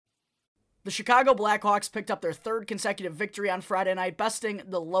The Chicago Blackhawks picked up their third consecutive victory on Friday night, besting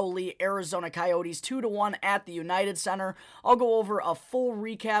the lowly Arizona Coyotes 2-1 at the United Center. I'll go over a full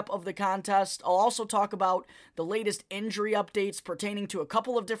recap of the contest. I'll also talk about the latest injury updates pertaining to a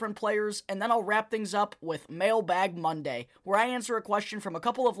couple of different players, and then I'll wrap things up with Mailbag Monday, where I answer a question from a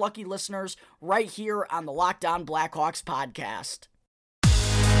couple of lucky listeners right here on the Locked On Blackhawks podcast.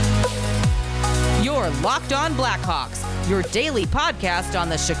 You're Locked On Blackhawks, your daily podcast on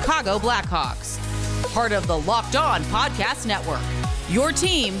the Chicago Blackhawks. Part of the Locked On Podcast Network, your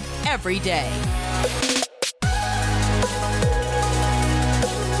team every day.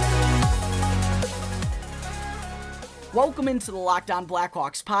 Welcome into the Locked On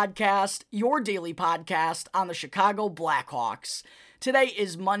Blackhawks podcast, your daily podcast on the Chicago Blackhawks. Today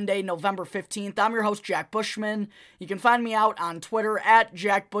is Monday, November 15th. I'm your host, Jack Bushman. You can find me out on Twitter at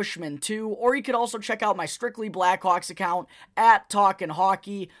JackBushman2, or you could also check out my Strictly Blackhawks account at Talkin'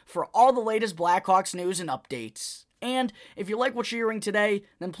 Hockey for all the latest Blackhawks news and updates. And if you like what you're hearing today,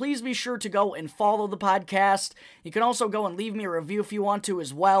 then please be sure to go and follow the podcast. You can also go and leave me a review if you want to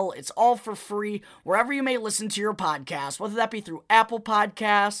as well. It's all for free wherever you may listen to your podcast, whether that be through Apple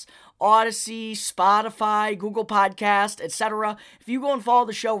Podcasts, Odyssey, Spotify, Google Podcast, etc. If you go and follow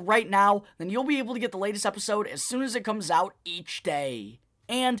the show right now, then you'll be able to get the latest episode as soon as it comes out each day.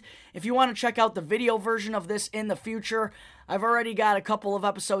 And if you want to check out the video version of this in the future, I've already got a couple of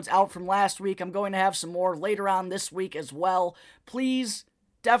episodes out from last week. I'm going to have some more later on this week as well. Please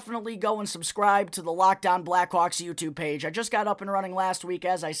definitely go and subscribe to the Locked On Blackhawks YouTube page. I just got up and running last week,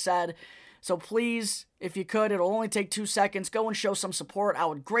 as I said. So please, if you could, it'll only take 2 seconds. Go and show some support. I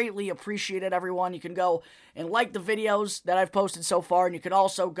would greatly appreciate it, everyone. You can go and like the videos that I've posted so far, and you can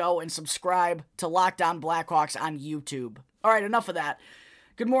also go and subscribe to Locked On Blackhawks on YouTube. All right, enough of that.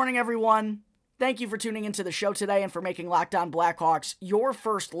 Good morning, everyone. Thank you for tuning into the show today and for making Locked On Blackhawks your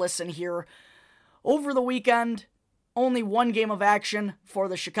first listen here. Over the weekend, only one game of action for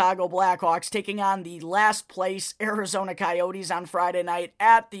the Chicago Blackhawks, taking on the last place Arizona Coyotes on Friday night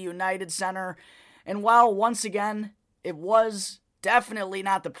at the United Center. And while, once again, it was definitely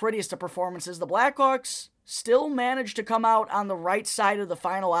not the prettiest of performances, the Blackhawks still managed to come out on the right side of the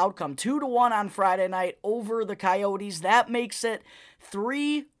final outcome. 2-1 on Friday night over the Coyotes. That makes it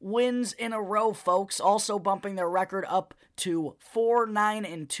 3 wins in a row, folks. Also bumping their record up to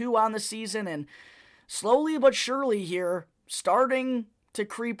 4-9-2 on the season. And slowly but surely here, starting to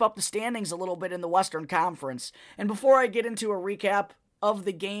creep up the standings a little bit in the Western Conference. And before I get into a recap of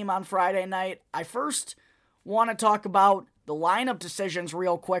the game on Friday night, I first want to talk about the lineup decisions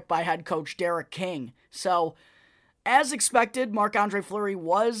real quick by head coach Derek King. So, as expected, Marc-Andre Fleury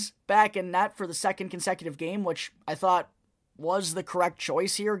was back in net for the second consecutive game, which I thought was the correct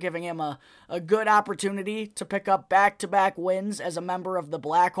choice here, giving him a good opportunity to pick up back-to-back wins as a member of the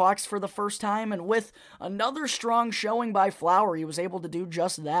Blackhawks for the first time. And with another strong showing by Flower, he was able to do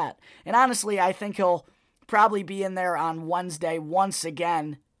just that. And honestly, I think he'll probably be in there on Wednesday once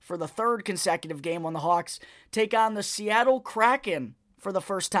again for the third consecutive game when the Hawks take on the Seattle Kraken for the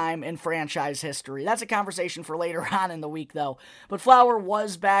first time in franchise history. That's a conversation for later on in the week, though. But Flower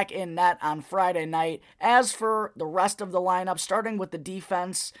was back in net on Friday night. As for the rest of the lineup, starting with the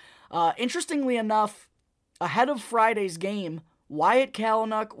defense, interestingly enough, ahead of Friday's game, Wyatt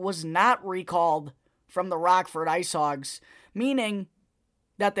Kalynuk was not recalled from the Rockford IceHogs, meaning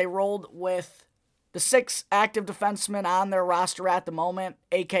that they rolled with the 6 active defensemen on their roster at the moment,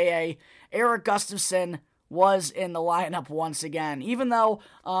 a.k.a. Erik Gustafsson, was in the lineup once again. Even though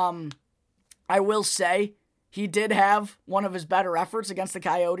I will say he did have one of his better efforts against the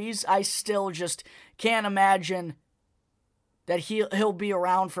Coyotes, I still just can't imagine that he'll be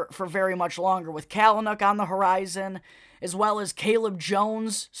around for very much longer. With Kalynuk on the horizon, as well as Caleb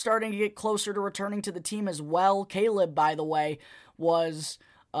Jones starting to get closer to returning to the team as well. Caleb, by the way, was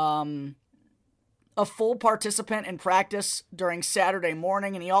a full participant in practice during Saturday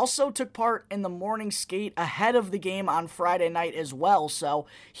morning, and he also took part in the morning skate ahead of the game on Friday night as well, so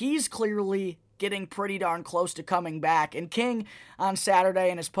he's clearly getting pretty darn close to coming back. And King on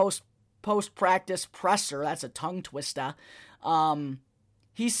Saturday in his post-practice presser, that's a tongue twister,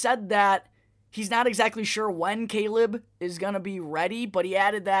 he said that he's not exactly sure when Caleb is going to be ready, but he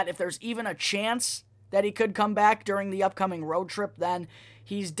added that if there's even a chance that he could come back during the upcoming road trip, then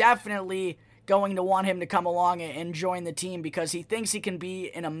he's definitely going to want him to come along and join the team because he thinks he can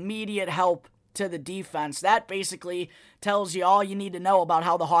be an immediate help to the defense. That basically tells you all you need to know about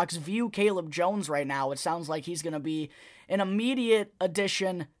how the Hawks view Caleb Jones right now. It sounds like he's going to be an immediate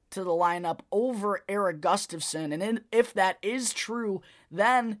addition to the lineup over Erik Gustafsson. And if that is true,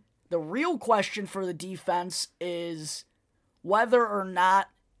 then the real question for the defense is whether or not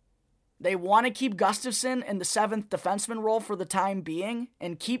they want to keep Gustafsson in the 7th defenseman role for the time being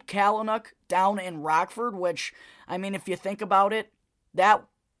and keep Kalynuk down in Rockford, which, I mean, if you think about it, that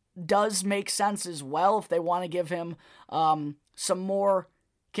does make sense as well. If they want to give him some more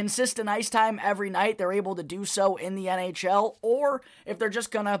consistent ice time every night, they're able to do so in the NHL, or if they're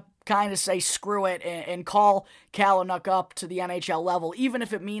just going to kind of say screw it and call Kalynuk up to the NHL level, even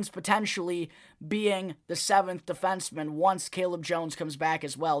if it means potentially being the 7th defenseman once Caleb Jones comes back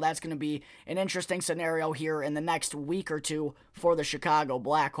as well. That's going to be an interesting scenario here in the next week or two for the Chicago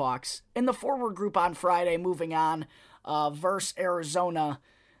Blackhawks. In the forward group on Friday, moving on, versus Arizona,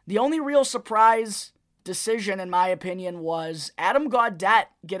 the only real surprise decision, in my opinion, was Adam Gaudette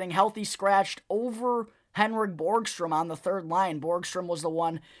getting healthy scratched over Henrik Borgstrom on the third line. Borgstrom was the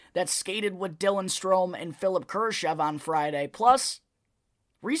one that skated with Dylan Strome and Philip Kurashev on Friday. Plus,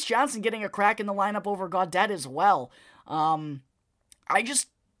 Reese Johnson getting a crack in the lineup over Gaudette as well. I just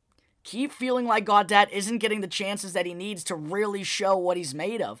keep feeling like Gaudette isn't getting the chances that he needs to really show what he's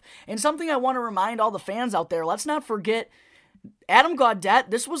made of. And something I want to remind all the fans out there, let's not forget Adam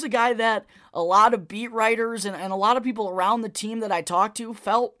Gaudette. This was a guy that a lot of beat writers and a lot of people around the team that I talked to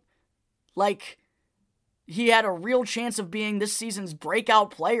felt like he had a real chance of being this season's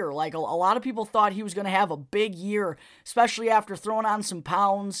breakout player. Like a lot of people thought he was going to have a big year, especially after throwing on some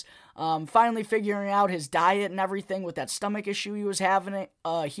pounds, finally figuring out his diet and everything with that stomach issue he was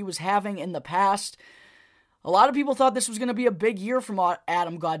having in the past. A lot of people thought this was going to be a big year from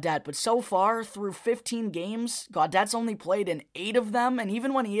Adam Gaudette, but so far, through 15 games, Gaudette's only played in 8 of them, and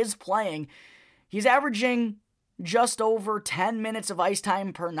even when he is playing, he's averaging just over 10 minutes of ice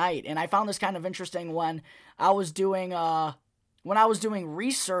time per night. And I found this kind of interesting when I was doing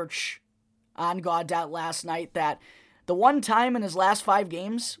research on Gaudette last night, that the one time in his last 5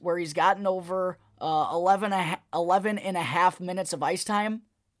 games where he's gotten over 11 and a half minutes of ice time,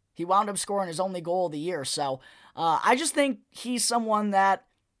 he wound up scoring his only goal of the year. So I just think he's someone that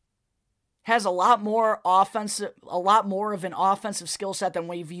has a lot more of an offensive skill set than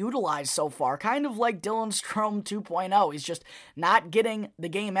we've utilized so far. Kind of like Dylan Strome 2.0. He's just not getting the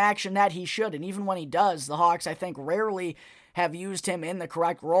game action that he should. And even when he does, the Hawks, I think, rarely have used him in the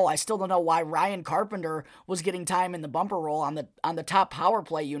correct role. I still don't know why Ryan Carpenter was getting time in the bumper role on the top power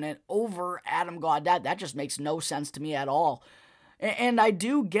play unit over Adam Gaudette. That just makes no sense to me at all. And I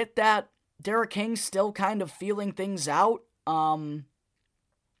do get that Derek King's still kind of feeling things out. I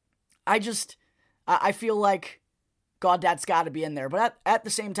feel like Gaudette's got to be in there. But at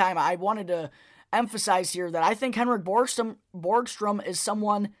the same time, I wanted to emphasize here that I think Henrik Borgstrom is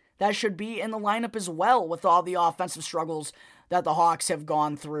someone that should be in the lineup as well with all the offensive struggles that the Hawks have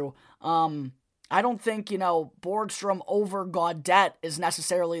gone through. I don't think, Borgstrom over Gaudette is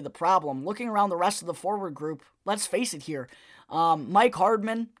necessarily the problem. Looking around the rest of the forward group, let's face it here. Mike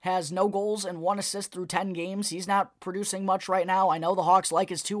Hardman has no goals and 1 assist through 10 games. He's not producing much right now. I know the Hawks like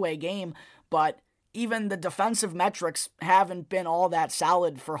his two-way game, but even the defensive metrics haven't been all that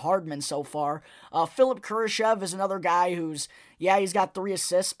solid for Hardman so far. Philip Kurashev is another guy who's got 3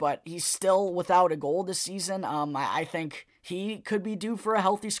 assists, but he's still without a goal this season. I think he could be due for a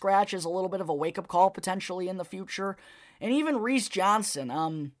healthy scratch as a little bit of a wake-up call potentially in the future. And even Reese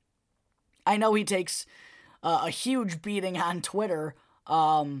Johnson. I know he takes a huge beating on Twitter.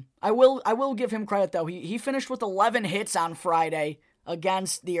 I will give him credit though. He finished with 11 hits on Friday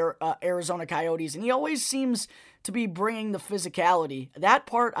against the Arizona Coyotes, and he always seems to be bringing the physicality. That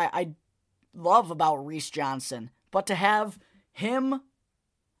part I love about Reese Johnson. But to have him,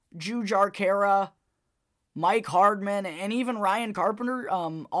 Jujhar Khaira, Mike Hardman, and even Ryan Carpenter,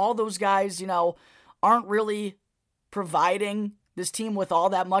 all those guys, aren't really providing this team with all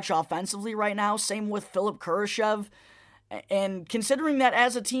that much offensively right now. Same with Philip Kurashev. And considering that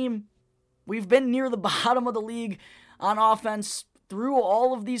as a team, we've been near the bottom of the league on offense through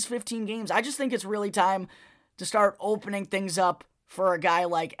all of these 15 games, I just think it's really time to start opening things up for a guy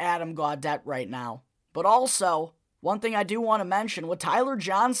like Adam Gaudette right now. But also, one thing I do want to mention, with Tyler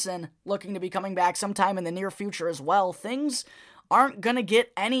Johnson looking to be coming back sometime in the near future as well, things aren't going to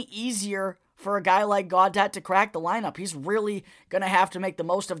get any easier for a guy like Gaudette to crack the lineup. He's really going to have to make the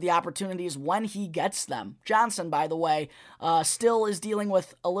most of the opportunities when he gets them. Johnson, by the way, still is dealing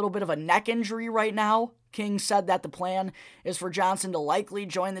with a little bit of a neck injury right now. King said that the plan is for Johnson to likely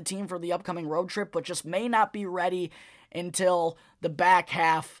join the team for the upcoming road trip, but just may not be ready until the back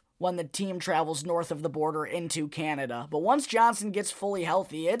half when the team travels north of the border into Canada. But once Johnson gets fully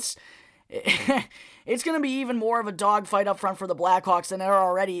healthy, it's going to be even more of a dogfight up front for the Blackhawks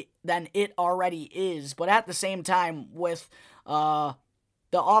than it already is. But at the same time, with the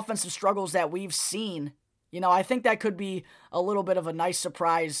offensive struggles that we've seen, I think that could be a little bit of a nice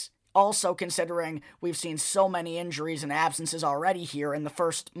surprise Also considering we've seen so many injuries and absences already here in the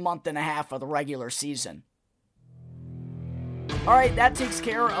first month and a half of the regular season. All right, that takes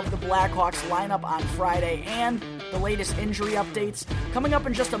care of the Blackhawks lineup on Friday and the latest injury updates. Coming up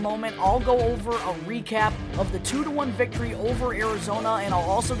in just a moment, I'll go over a recap of the 2-1 victory over Arizona, and I'll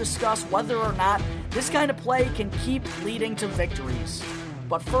also discuss whether or not this kind of play can keep leading to victories.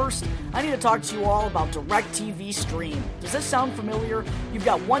 But first, I need to talk to you all about DirecTV Stream. Does this sound familiar? You've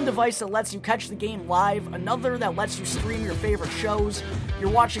got one device that lets you catch the game live, another that lets you stream your favorite shows, you're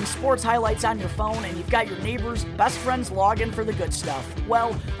watching sports highlights on your phone, and you've got your neighbors' best friends log in for the good stuff.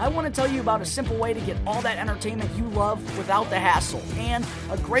 Well, I want to tell you about a simple way to get all that entertainment you love without the hassle, and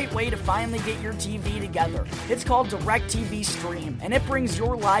a great way to finally get your TV together. It's called DirecTV Stream, and it brings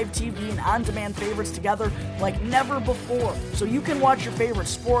your live TV and on-demand favorites together like never before, so you can watch your favorite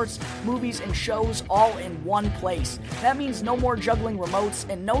sports, movies, and shows all in one place. That means no more juggling remotes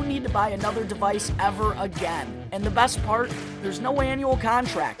and no need to buy another device ever again. And the best part, there's no annual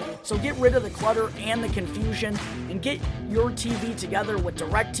contract. So get rid of the clutter and the confusion and get your TV together with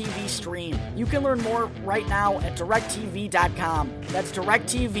DirecTV Stream. You can learn more right now at directtv.com. That's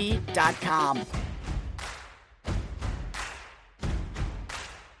directtv.com.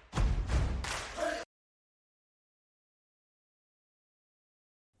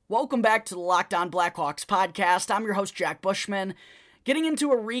 Welcome back to the Locked On Blackhawks podcast. I'm your host, Jack Bushman. Getting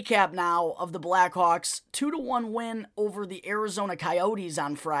into a recap now of the Blackhawks' 2-1 win over the Arizona Coyotes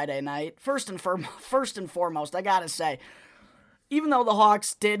on Friday night. First and foremost, I gotta say, even though the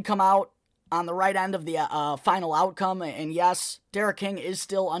Hawks did come out on the right end of the final outcome, and yes, Derek King is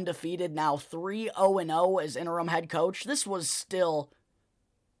still undefeated, now 3-0-0 as interim head coach, this was still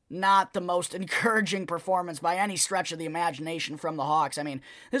not the most encouraging performance by any stretch of the imagination from the Hawks. I mean,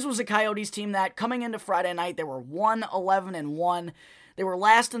 this was a Coyotes team that, coming into Friday night, they were 1-11-1. They were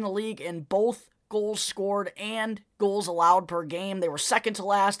last in the league in both goals scored and goals allowed per game. They were second to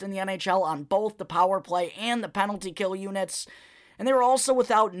last in the NHL on both the power play and the penalty kill units. And they were also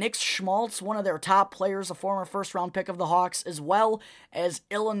without Nick Schmaltz, one of their top players, a former first-round pick of the Hawks, as well as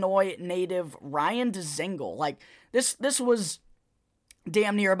Illinois native Ryan Dzingel. Like, this was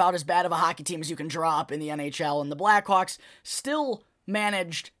damn near about as bad of a hockey team as you can draw up in the NHL, and the Blackhawks still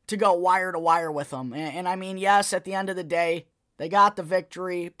managed to go wire to wire with them. And I mean, yes, at the end of the day, they got the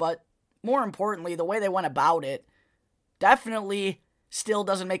victory, but more importantly, the way they went about it definitely still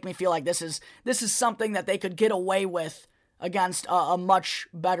doesn't make me feel like this is something that they could get away with against a much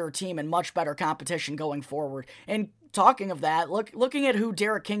better team and much better competition going forward. And talking of that, looking at who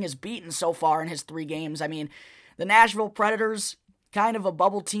Derek King has beaten so far in his 3 games, I mean, the Nashville Predators, kind of a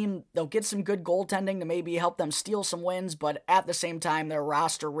bubble team. They'll get some good goaltending to maybe help them steal some wins, but at the same time, their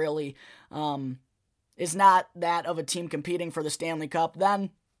roster really is not that of a team competing for the Stanley Cup.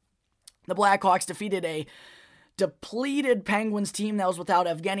 Then the Blackhawks defeated a depleted Penguins team that was without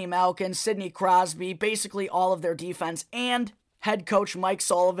Evgeny Malkin, Sidney Crosby, basically all of their defense, and head coach Mike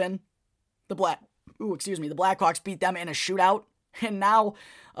Sullivan. The Blackhawks beat them in a shootout. And now,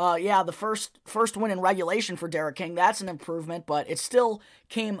 the first win in regulation for Derek King, that's an improvement, but it still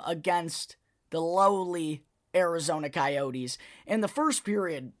came against the lowly Arizona Coyotes. In the first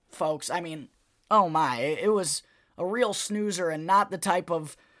period, folks, I mean, oh my, it was a real snoozer and not the type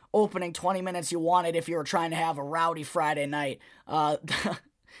of opening 20 minutes you wanted if you were trying to have a rowdy Friday night.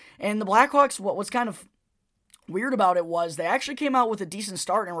 And the Blackhawks, what was kind of weird about it was they actually came out with a decent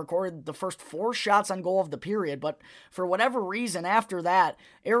start and recorded the first 4 shots on goal of the period, but for whatever reason after that,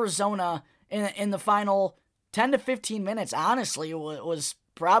 Arizona in the final 10 to 15 minutes, honestly, was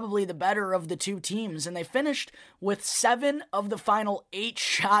probably the better of the two teams, and they finished with 7 of the final 8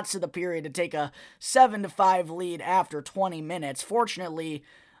 shots of the period to take a 7-5 lead after 20 minutes. Fortunately,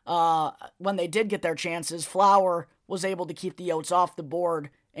 when they did get their chances, Flower was able to keep the Yotes off the board,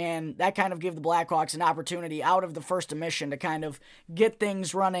 and that kind of gave the Blackhawks an opportunity out of the first emission to kind of get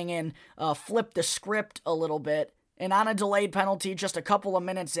things running and flip the script a little bit. And on a delayed penalty just a couple of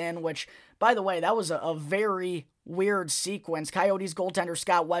minutes in, which, by the way, that was a very weird sequence. Coyotes goaltender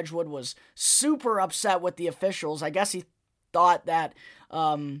Scott Wedgwood was super upset with the officials. I guess he thought that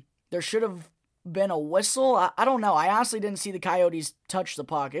there should have been a whistle. I don't know. I honestly didn't see the Coyotes touch the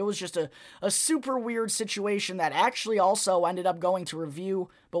puck. It was just a super weird situation that actually also ended up going to review,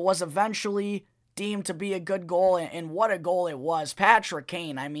 but was eventually deemed to be a good goal, and what a goal it was. Patrick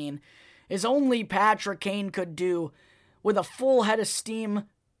Kane, I mean, as only Patrick Kane could do, with a full head of steam,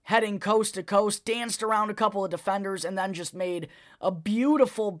 heading coast to coast, danced around a couple of defenders, and then just made a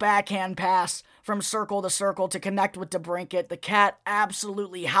beautiful backhand pass from circle to circle to connect with DeBrincat. The Cat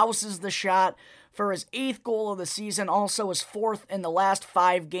absolutely houses the shot for his 8th goal of the season, also his 4th in the last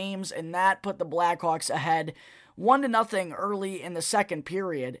 5 games, and that put the Blackhawks ahead 1-0 early in the second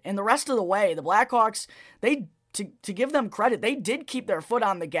period. And the rest of the way, the Blackhawks, to give them credit, they did keep their foot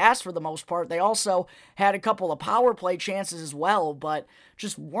on the gas for the most part. They also had a couple of power play chances as well, but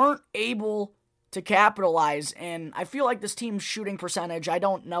just weren't able to capitalize. And I feel like this team's shooting percentage, I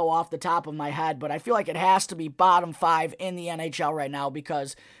don't know off the top of my head, but I feel like it has to be bottom 5 in the NHL right now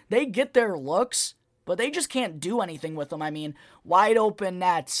because they get their looks, but they just can't do anything with them. I mean, wide open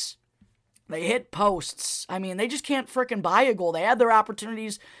nets, they hit posts. I mean, they just can't frickin' buy a goal. They had their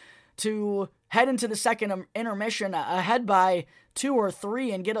opportunities to head into the second intermission ahead by 2 or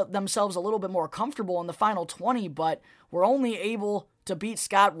 3 and get themselves a little bit more comfortable in the final 20, but were only able to beat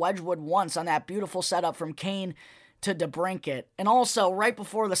Scott Wedgwood once on that beautiful setup from Kane to DeBrincat. And also, right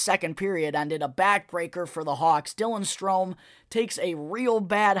before the second period ended, a backbreaker for the Hawks. Dylan Strome takes a real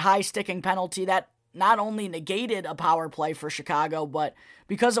bad high-sticking penalty that not only negated a power play for Chicago, but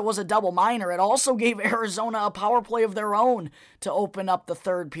because it was a double minor, it also gave Arizona a power play of their own to open up the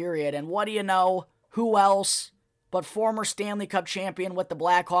third period. And what do you know? Who else but former Stanley Cup champion with the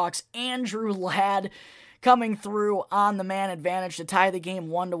Blackhawks, Andrew Ladd, coming through on the man advantage to tie the game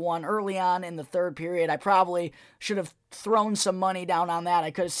 1-1 early on in the third period. I probably should have thrown some money down on that.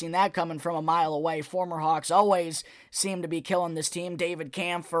 I could have seen that coming from a mile away. Former Hawks always seem to be killing this team. David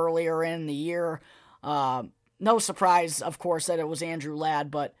Kampf earlier in the year. No surprise, of course, that it was Andrew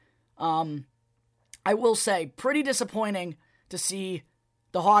Ladd, but I will say, pretty disappointing to see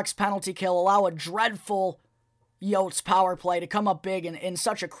the Hawks penalty kill allow a dreadful Yotes power play to come up big in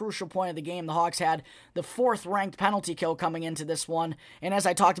such a crucial point of the game. The Hawks had the 4th-ranked penalty kill coming into this one, and as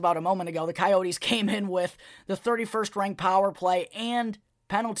I talked about a moment ago, the Coyotes came in with the 31st-ranked power play and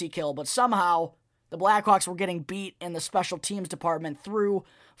penalty kill, but somehow the Blackhawks were getting beat in the special teams department through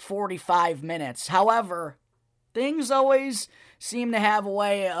 45 minutes. However, things always seem to have a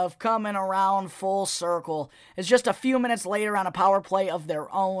way of coming around full circle. It's just a few minutes later on a power play of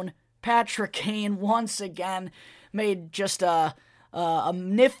their own, Patrick Kane once again made just a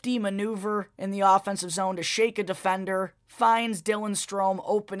nifty maneuver in the offensive zone to shake a defender, finds Dylan Strome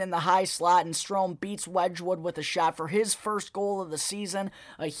open in the high slot, and Strome beats Wedgwood with a shot for his first goal of the season.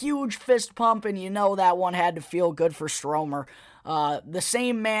 A huge fist pump, and you know that one had to feel good for Stromer. The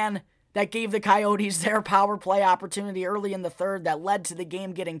same man that gave the Coyotes their power play opportunity early in the third that led to the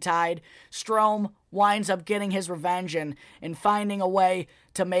game getting tied. Strome winds up getting his revenge and finding a way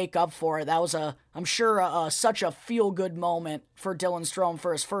to make up for it. That was, I'm sure, such a feel-good moment for Dylan Strome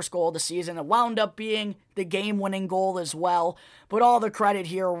for his first goal of the season. It wound up being the game-winning goal as well, but all the credit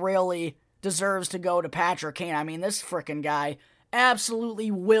here really deserves to go to Patrick Kane. I mean, this frickin' guy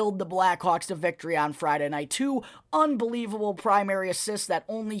absolutely willed the Blackhawks to victory on Friday night. 2 unbelievable primary assists that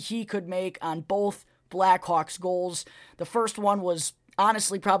only he could make on both Blackhawks goals. The first one was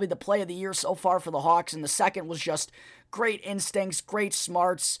honestly probably the play of the year so far for the Hawks, and the second was just great instincts, great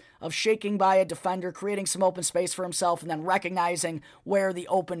smarts of shaking by a defender, creating some open space for himself, and then recognizing where the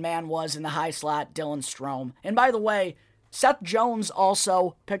open man was in the high slot, Dylan Strome. And by the way, Seth Jones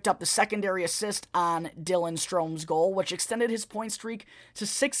also picked up the secondary assist on Dylan Strome's goal, which extended his point streak to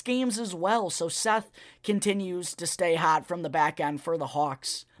 6 games as well. So Seth continues to stay hot from the back end for the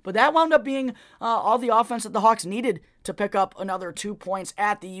Hawks. But that wound up being all the offense that the Hawks needed to pick up another 2 points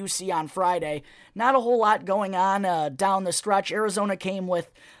at the UC on Friday. Not a whole lot going on down the stretch. Arizona came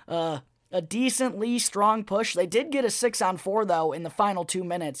with a decently strong push. They did get a 6-on-4, though, in the final 2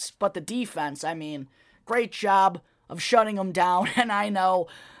 minutes. But the defense, I mean, great job of shutting them down, and I know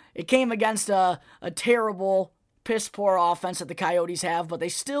it came against a terrible, piss-poor offense that the Coyotes have, but they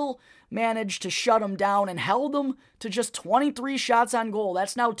still managed to shut them down and held them to just 23 shots on goal.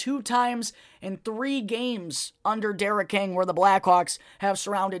 That's now 2 times in 3 games under Derek King where the Blackhawks have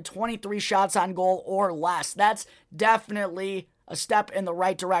surrounded 23 shots on goal or less. That's definitely a step in the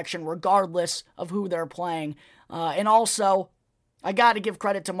right direction regardless of who they're playing. And also, I got to give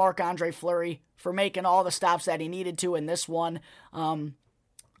credit to Marc-Andre Fleury for making all the stops that he needed to in this one.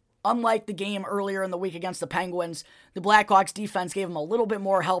 Unlike the game earlier in the week against the Penguins, the Blackhawks defense gave him a little bit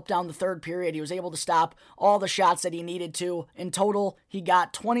more help down the third period. He was able to stop all the shots that he needed to. In total, he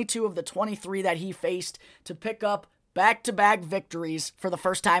got 22 of the 23 that he faced to pick up back-to-back victories for the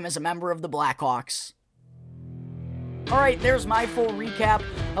first time as a member of the Blackhawks. All right, there's my full recap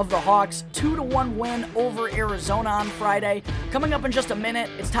of the Hawks' 2-1 win over Arizona on Friday. Coming up in just a minute,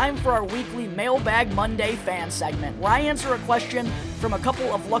 it's time for our weekly Mailbag Monday fan segment, where I answer a question from a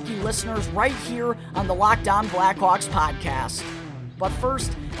couple of lucky listeners right here on the Locked On Blackhawks podcast. But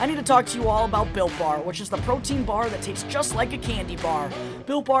first, I need to talk to you all about Built Bar, which is the protein bar that tastes just like a candy bar.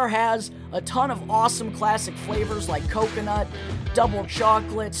 Built Bar has a ton of awesome classic flavors like coconut, double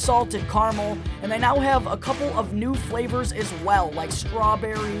chocolate, salted caramel, and they now have a couple of new flavors as well, like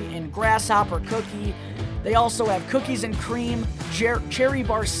strawberry and grasshopper cookie. They also have cookies and cream, cherry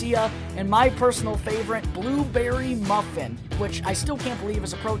barcia, and my personal favorite, blueberry muffin, which I still can't believe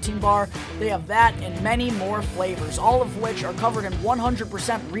is a protein bar. They have that and many more flavors, all of which are covered in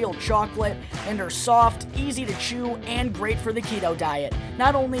 100% real chocolate and are soft, easy to chew, and great for the keto diet.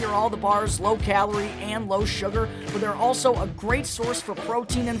 Not only are all the bars low calorie and low sugar, but they're also a great source for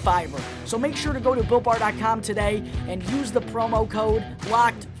protein and fiber. So make sure to go to BuiltBar.com today and use the promo code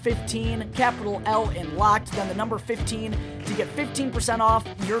LOCKED15, capital L in LOCKED, then the number 15, to get 15% off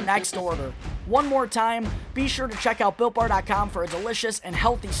your next order. One more time, be sure to check out BuiltBar.com for a delicious and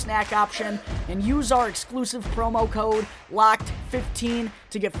healthy snack option and use our exclusive promo code LOCKED15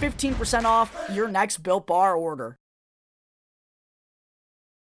 to get 15% off your next Built Bar order.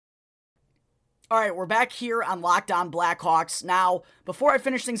 All right, we're back here on Locked On Blackhawks. Now, before I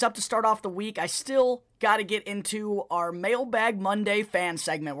finish things up to start off the week, I still got to get into our Mailbag Monday fan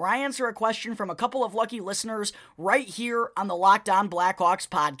segment, where I answer a question from a couple of lucky listeners right here on the Locked On Blackhawks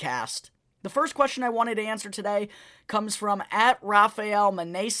podcast. The first question I wanted to answer today comes from @Rafael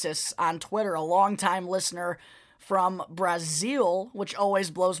Meneses on Twitter, a longtime listener from Brazil, which always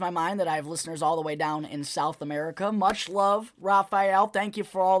blows my mind that I have listeners all the way down in South America. Much love, Rafael. Thank you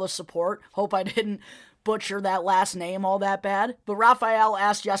for all the support. Hope I didn't butcher that last name all that bad. But Rafael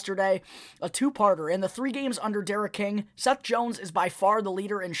asked yesterday a two-parter. In the 3 games under Derek King, Seth Jones is by far the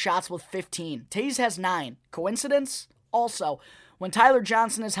leader in shots with 15. Taves has 9. Coincidence? Also, when Tyler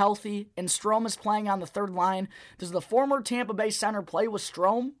Johnson is healthy and Strome is playing on the third line, does the former Tampa Bay center play with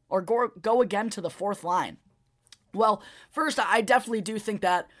Strome or go again to the fourth line? Well, first, I definitely do think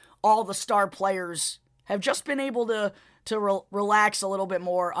that all the star players have just been able to relax a little bit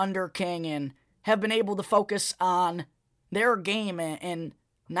more under King and have been able to focus on their game and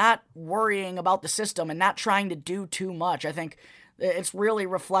not worrying about the system and not trying to do too much. I think it's really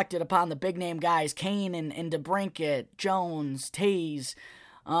reflected upon the big-name guys, Kane and DeBrincat, Jones, Taves.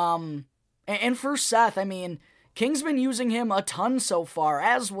 And for Seth, I mean, King's been using him a ton so far,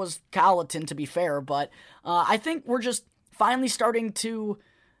 as was Colliton, to be fair, but I think we're just finally starting to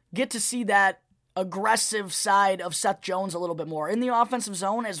get to see that aggressive side of Seth Jones a little bit more in the offensive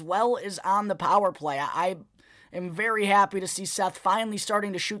zone as well as on the power play. I am very happy to see Seth finally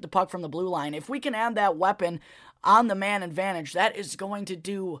starting to shoot the puck from the blue line. If we can add that weapon on the man advantage, that is going to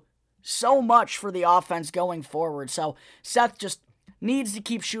do so much for the offense going forward. So Seth just needs to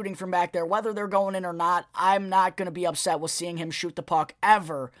keep shooting from back there. Whether they're going in or not, I'm not going to be upset with seeing him shoot the puck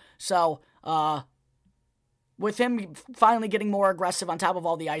ever. So, with him finally getting more aggressive on top of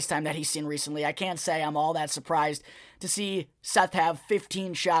all the ice time that he's seen recently, I can't say I'm all that surprised to see Seth have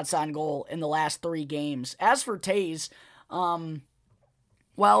 15 shots on goal in the last 3 games. As for Taves,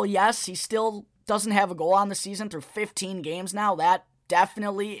 well, yes, he still doesn't have a goal on the season through 15 games now. That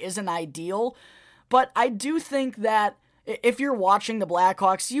definitely isn't ideal. But I do think that if you're watching the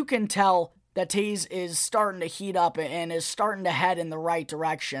Blackhawks, you can tell that Taves is starting to heat up and is starting to head in the right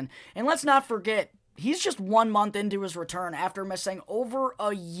direction. And let's not forget, he's just 1 month into his return after missing over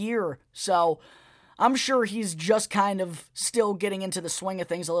a year. So I'm sure he's just kind of still getting into the swing of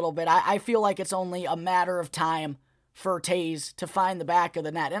things a little bit. I feel like it's only a matter of time for Taves to find the back of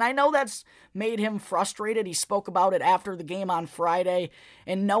the net. And I know that's made him frustrated. He spoke about it after the game on Friday.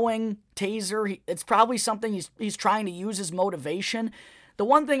 And knowing Taser, it's probably something he's trying to use as motivation. The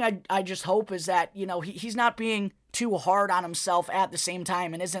one thing I just hope is that, you know, he's not being too hard on himself at the same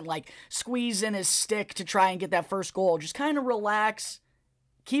time and isn't like squeezing his stick to try and get that first goal. Just kind of relax,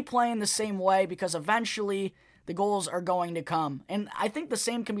 keep playing the same way, because eventually the goals are going to come. And I think the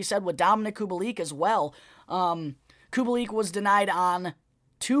same can be said with Dominik Kubalik as well. Kubalik was denied on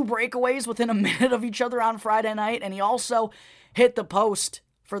 2 breakaways within a minute of each other on Friday night, and he also hit the post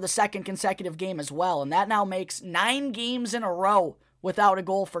for the 2nd consecutive game as well, and that now makes 9 games in a row without a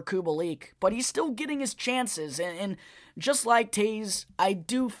goal for Kubalik. But he's still getting his chances, and just like Taves, I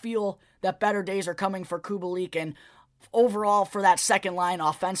do feel that better days are coming for Kubalik and overall for that second line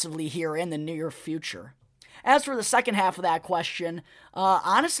offensively here in the near future. As for the second half of that question,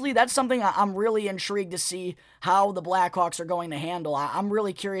 honestly, that's something I'm really intrigued to see how the Blackhawks are going to handle. I'm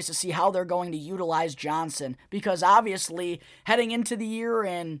really curious to see how they're going to utilize Johnson, because obviously heading into the year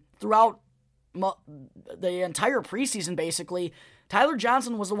and throughout the entire preseason, basically, Tyler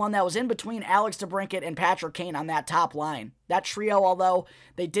Johnson was the one that was in between Alex DeBrincat and Patrick Kane on that top line. That trio, although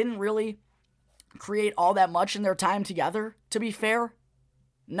they didn't really create all that much in their time together, to be fair.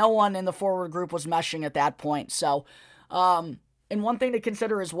 No one in the forward group was meshing at that point. So, and one thing to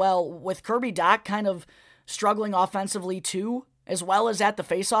consider as well, with Kirby Dach kind of struggling offensively too, as well as at the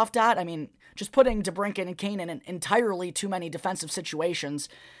faceoff dot, I mean, just putting DeBrincat and Kane in entirely too many defensive situations,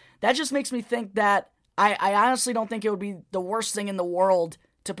 that just makes me think that I honestly don't think it would be the worst thing in the world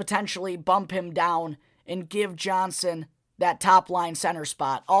to potentially bump him down and give Johnson that top line center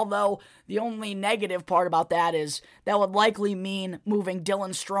spot. Although the only negative part about that is that would likely mean moving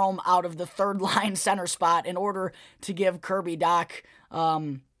Dylan Strome out of the third line center spot in order to give Kirby Dach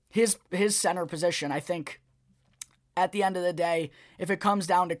his center position. I think at the end of the day, if it comes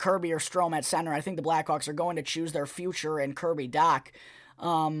down to Kirby or Strome at center, I think the Blackhawks are going to choose their future in Kirby Dach.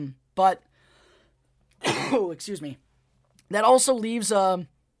 But excuse me, that also leaves a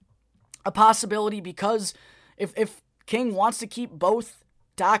possibility, because if King wants to keep both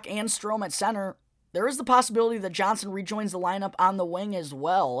Dach and Strome at center, there is the possibility that Johnson rejoins the lineup on the wing as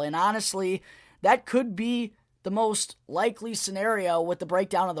well. And honestly, that could be the most likely scenario with the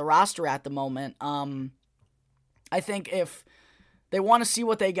breakdown of the roster at the moment. I think if they want to see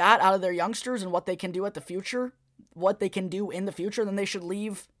what they got out of their youngsters and what they can do in the future, then they should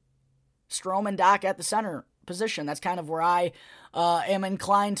leave Strome and Dach at the center position. That's kind of where I am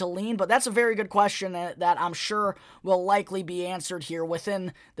inclined to lean, but that's a very good question that I'm sure will likely be answered here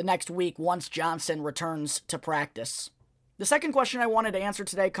within the next week once Johnson returns to practice. The second question I wanted to answer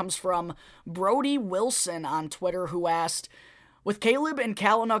today comes from Brody Wilson on Twitter, who asked, with Caleb and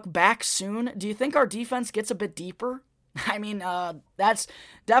Kalynuk back soon, do you think our defense gets a bit deeper? I mean, that's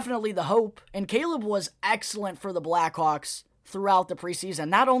definitely the hope, and Caleb was excellent for the Blackhawks throughout the preseason.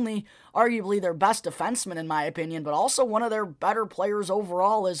 Not only arguably their best defenseman, in my opinion, but also one of their better players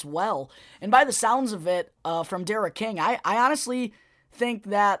overall as well. And by the sounds of it, from Derek King, I honestly think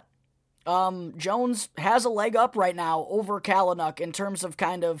that Jones has a leg up right now over Kalynuk in terms of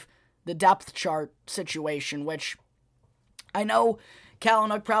kind of the depth chart situation, which I know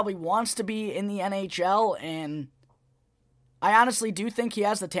Kalynuk probably wants to be in the NHL, and I honestly do think he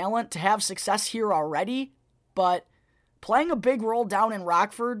has the talent to have success here already, but playing a big role down in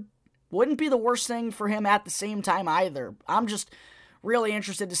Rockford wouldn't be the worst thing for him at the same time either. I'm just really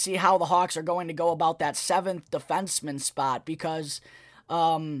interested to see how the Hawks are going to go about that seventh defenseman spot, because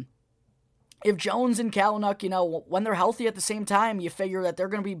if Jones and Kalynuk, when they're healthy at the same time, you figure that they're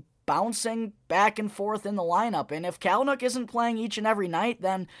going to be bouncing back and forth in the lineup. And if Kalynuk isn't playing each and every night,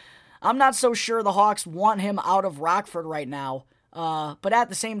 then I'm not so sure the Hawks want him out of Rockford right now. But at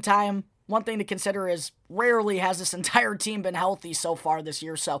the same time, one thing to consider is rarely has this entire team been healthy so far this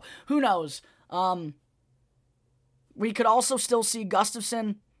year, so who knows? We could also still see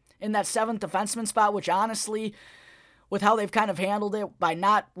Gustafsson in that seventh defenseman spot, which honestly, with how they've kind of handled it by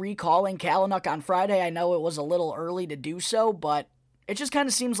not recalling Kalynuk on Friday, I know it was a little early to do so, but it just kind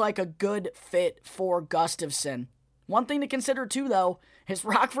of seems like a good fit for Gustafsson. One thing to consider too, though, is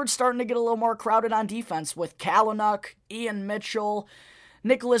Rockford's starting to get a little more crowded on defense with Kalynuk, Ian Mitchell,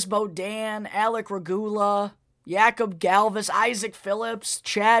 Nicholas Beaudin, Alec Regula, Jakob Galvis, Isaac Phillips,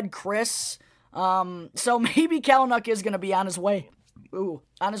 Chad Chris. So maybe Kalynuk is going to be on his way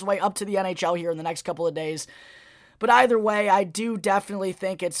up to the NHL here in the next couple of days. But either way, I do definitely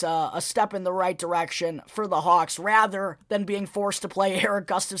think it's a step in the right direction for the Hawks, rather than being forced to play Erik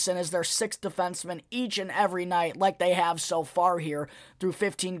Gustafsson as their sixth defenseman each and every night like they have so far here through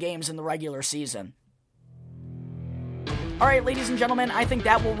 15 games in the regular season. All right, ladies and gentlemen, I think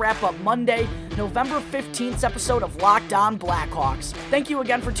that will wrap up Monday, November 15th episode of Locked On Blackhawks. Thank you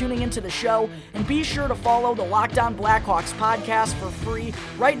again for tuning into the show, and be sure to follow the Locked On Blackhawks podcast for free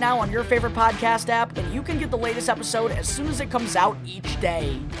right now on your favorite podcast app, and you can get the latest episode as soon as it comes out each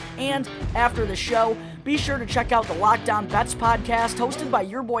day. And after the show, be sure to check out the Locked On Bets podcast hosted by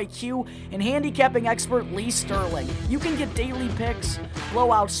your boy Q and handicapping expert Lee Sterling. You can get daily picks,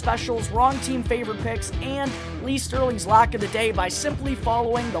 blowout specials, wrong team favorite picks, and Lee Sterling's lock of the day by simply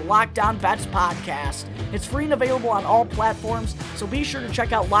following the Locked On Bets podcast. It's free and available on all platforms, so be sure to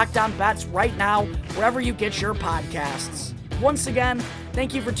check out Locked On Bets right now wherever you get your podcasts. Once again,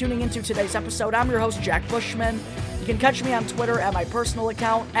 thank you for tuning into today's episode. I'm your host, Jack Bushman. You can catch me on Twitter at my personal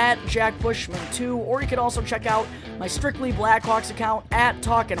account, at JackBushman2, or you can also check out my Strictly Blackhawks account, at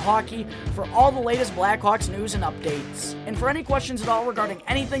Talkin' Hockey, for all the latest Blackhawks news and updates. And for any questions at all regarding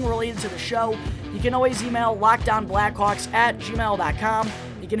anything related to the show, you can always email lockdownblackhawks@gmail.com.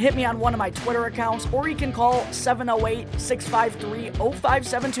 You can hit me on one of my Twitter accounts, or you can call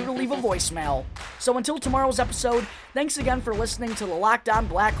 708-653-0572 to leave a voicemail. So until tomorrow's episode, thanks again for listening to the Locked On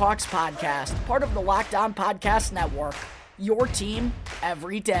Blackhawks podcast, part of the Locked On Podcast Network. Your team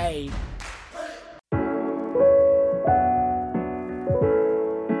every day.